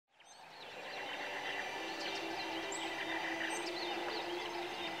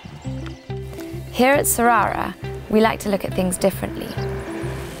Here at Sarara, we like to look at things differently.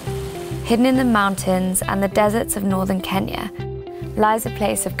 Hidden in the mountains and the deserts of northern Kenya lies a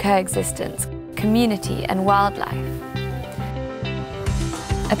place of coexistence, community and wildlife.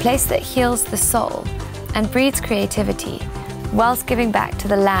 A place that heals the soul and breeds creativity whilst giving back to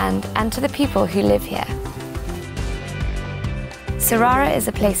the land and to the people who live here. Sarara is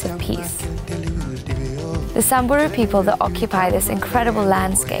a place of peace. The Samburu people that occupy this incredible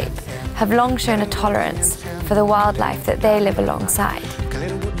landscape have long shown a tolerance for the wildlife that they live alongside.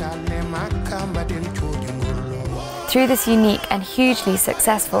 Through this unique and hugely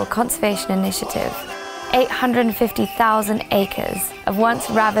successful conservation initiative, 850,000 acres of once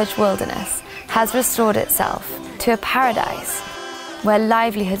ravaged wilderness has restored itself to a paradise where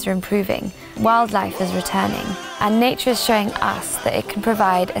livelihoods are improving, wildlife is returning, and nature is showing us that it can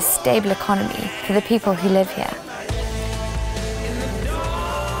provide a stable economy for the people who live here.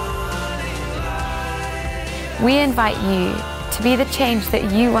 We invite you to be the change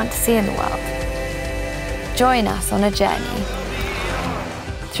that you want to see in the world. Join us on a journey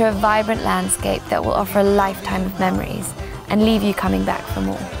through a vibrant landscape that will offer a lifetime of memories and leave you coming back for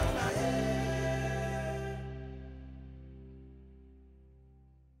more.